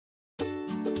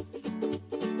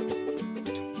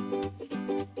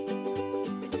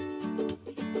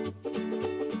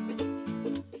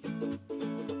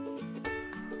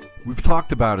We've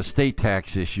talked about estate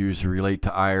tax issues that relate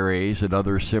to IRAs and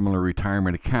other similar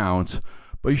retirement accounts,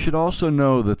 but you should also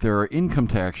know that there are income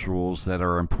tax rules that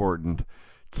are important.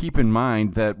 Keep in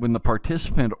mind that when the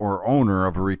participant or owner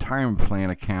of a retirement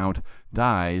plan account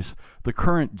dies, the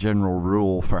current general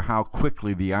rule for how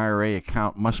quickly the IRA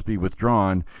account must be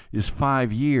withdrawn is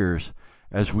 5 years.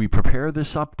 As we prepare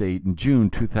this update in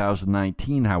June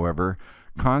 2019, however,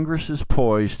 Congress is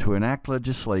poised to enact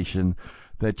legislation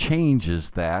that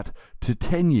changes that to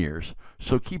 10 years,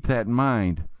 so keep that in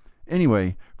mind.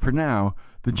 Anyway, for now,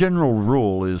 the general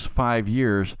rule is 5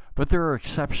 years, but there are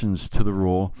exceptions to the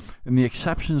rule, and the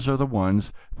exceptions are the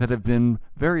ones that have been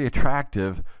very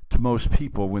attractive to most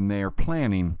people when they are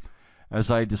planning. As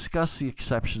I discuss the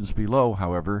exceptions below,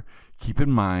 however, keep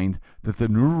in mind that the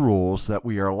new rules that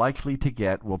we are likely to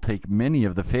get will take many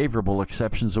of the favorable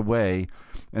exceptions away,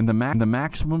 and the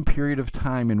maximum period of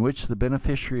time in which the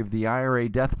beneficiary of the IRA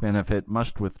death benefit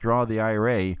must withdraw the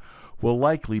IRA will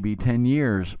likely be 10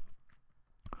 years.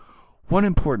 One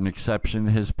important exception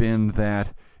has been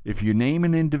that if you name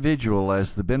an individual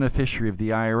as the beneficiary of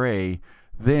the IRA,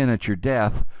 then at your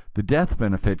death, the death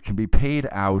benefit can be paid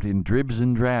out in dribs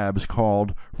and drabs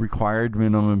called required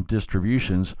minimum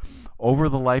distributions over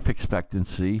the life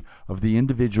expectancy of the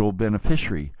individual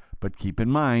beneficiary. But keep in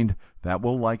mind, that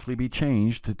will likely be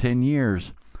changed to 10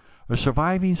 years. A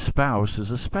surviving spouse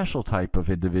is a special type of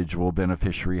individual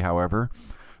beneficiary, however.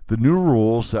 The new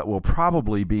rules that will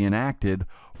probably be enacted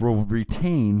will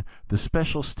retain the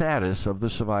special status of the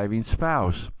surviving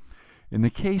spouse. In the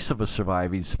case of a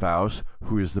surviving spouse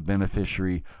who is the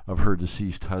beneficiary of her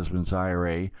deceased husband's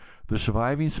IRA, the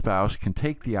surviving spouse can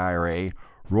take the IRA,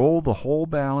 roll the whole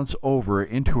balance over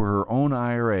into her own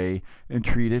IRA, and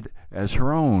treat it as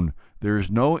her own. There is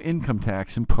no income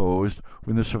tax imposed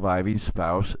when the surviving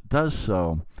spouse does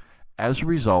so. As a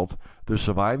result, the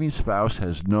surviving spouse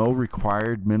has no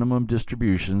required minimum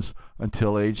distributions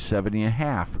until age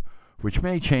 70.5, which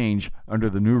may change under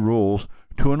the new rules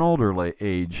to an older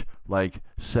age, like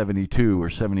 72 or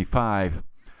 75,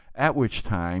 at which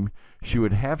time she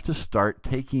would have to start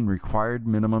taking required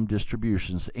minimum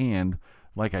distributions and,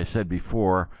 like I said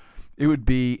before, it would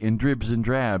be in dribs and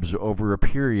drabs over a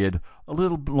period a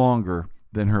little longer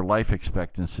than her life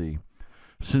expectancy.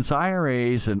 Since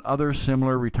IRAs and other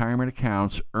similar retirement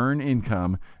accounts earn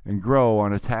income and grow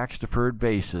on a tax-deferred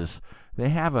basis, they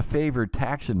have a favored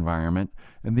tax environment,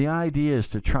 and the idea is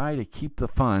to try to keep the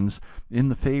funds in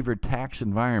the favored tax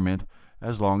environment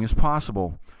as long as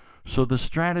possible. So the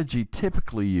strategy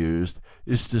typically used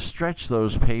is to stretch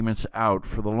those payments out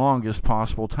for the longest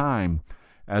possible time.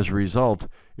 As a result,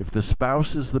 if the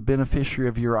spouse is the beneficiary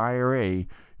of your IRA,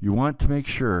 you want to make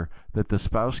sure that the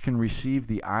spouse can receive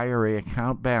the IRA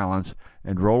account balance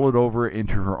and roll it over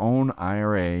into her own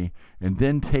IRA, and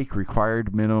then take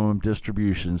required minimum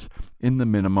distributions in the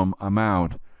minimum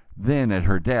amount. Then, at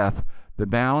her death, the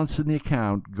balance in the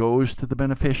account goes to the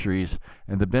beneficiaries,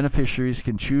 and the beneficiaries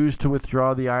can choose to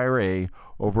withdraw the IRA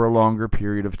over a longer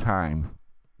period of time.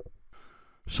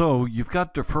 So, you've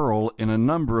got deferral in a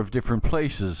number of different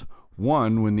places.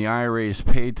 One, when the IRA is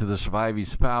paid to the surviving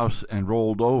spouse and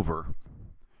rolled over.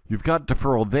 You've got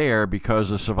deferral there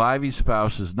because a surviving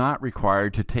spouse is not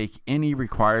required to take any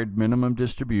required minimum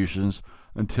distributions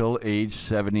until age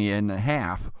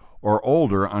 70.5 or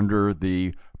older under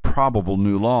the probable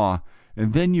new law.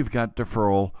 And then you've got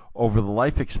deferral over the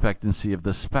life expectancy of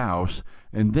the spouse,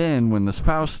 and then when the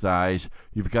spouse dies,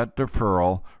 you've got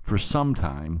deferral for some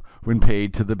time when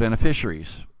paid to the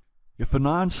beneficiaries. If a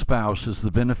non-spouse is the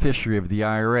beneficiary of the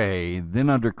IRA, then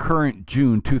under current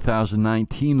June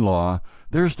 2019 law,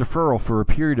 there's deferral for a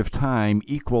period of time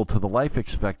equal to the life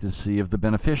expectancy of the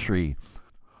beneficiary.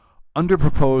 Under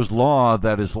proposed law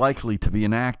that is likely to be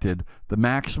enacted, the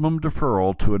maximum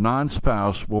deferral to a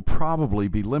non-spouse will probably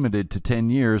be limited to 10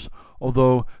 years,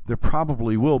 although there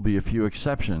probably will be a few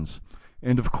exceptions.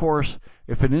 And of course,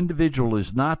 if an individual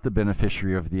is not the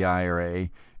beneficiary of the IRA,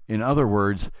 in other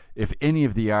words, if any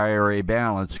of the IRA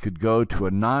balance could go to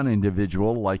a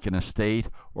non-individual like an estate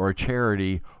or a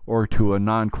charity or to a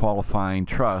non-qualifying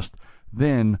trust,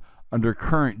 then under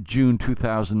current June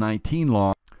 2019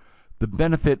 law, the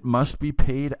benefit must be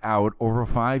paid out over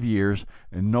 5 years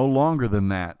and no longer than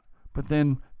that. But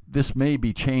then this may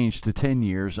be changed to 10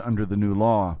 years under the new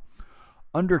law.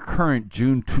 Under current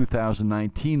June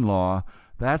 2019 law,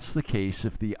 that's the case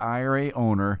if the IRA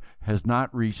owner has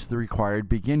not reached the required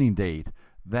beginning date.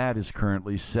 That is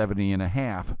currently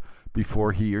 70.5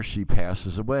 before he or she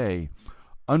passes away.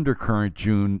 Under current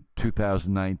June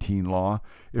 2019 law,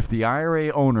 if the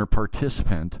IRA owner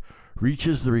participant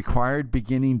reaches the required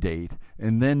beginning date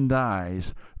and then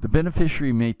dies, the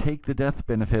beneficiary may take the death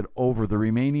benefit over the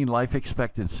remaining life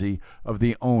expectancy of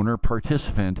the owner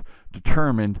participant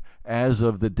determined as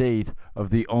of the date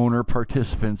of the owner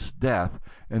participant's death,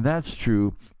 and that's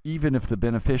true even if the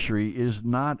beneficiary is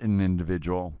not an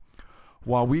individual.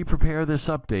 While we prepare this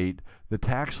update, the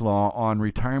tax law on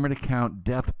retirement account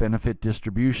death benefit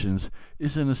distributions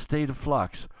is in a state of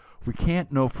flux. We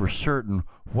can't know for certain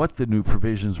what the new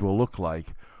provisions will look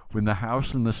like. When the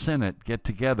House and the Senate get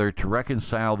together to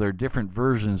reconcile their different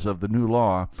versions of the new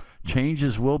law,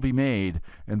 changes will be made,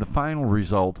 and the final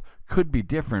result could be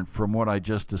different from what I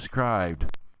just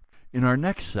described. In our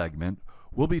next segment,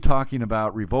 we'll be talking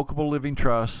about revocable living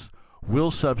trusts,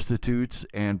 will substitutes,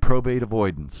 and probate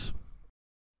avoidance.